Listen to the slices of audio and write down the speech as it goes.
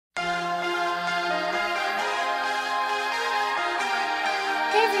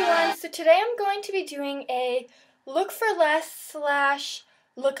everyone, so today I'm going to be doing a look for less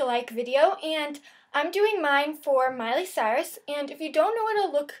 / lookalike video, and I'm doing mine for Miley Cyrus. And if you don't know what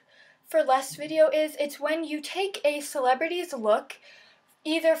a look for less video is, it's when you take a celebrity's look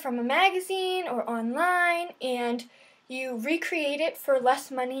either from a magazine or online and you recreate it for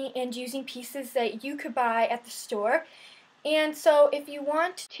less money and using pieces that you could buy at the store. And so if you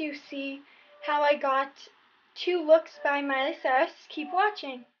want to see how I got 2 looks by Miley Cyrus, keep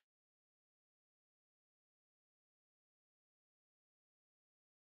watching.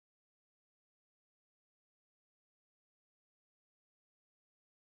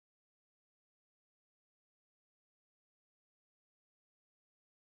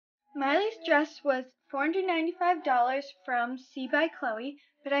 Miley's dress was $495 from See by Chloe,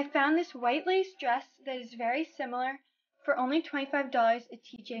 but I found this white lace dress that is very similar for only $25 at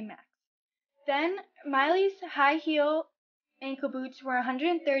TJ Maxx. Then Miley's high heel ankle boots were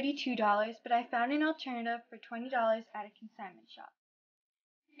 $132, but I found an alternative for $20 at a consignment shop.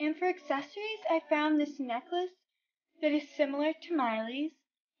 And for accessories, I found this necklace that is similar to Miley's,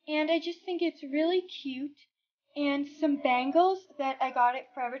 and I just think it's really cute, and some bangles that I got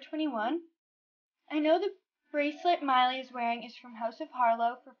at Forever 21. I know the bracelet Miley is wearing is from House of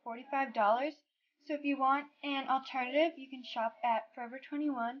Harlow for $45, so if you want an alternative, you can shop at Forever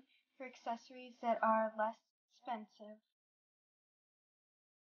 21 for accessories that are less expensive.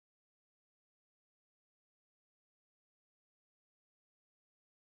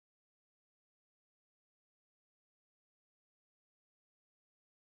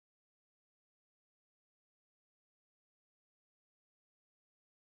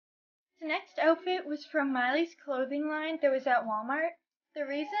 The next outfit was from Miley's clothing line that was at Walmart. The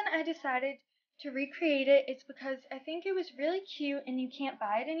reason I decided to recreate it is because I think it was really cute and you can't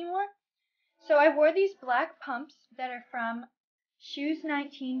buy it anymore. So I wore these black pumps that are from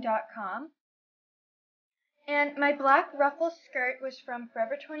shoes19.com. And my black ruffle skirt was from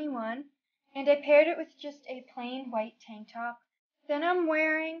Forever 21, and I paired it with just a plain white tank top. Then I'm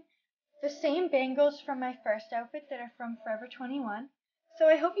wearing the same bangles from my first outfit that are from Forever 21. So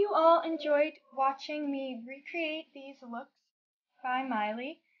I hope you all enjoyed watching me recreate these looks by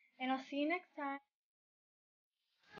Miley, and I'll see you next time.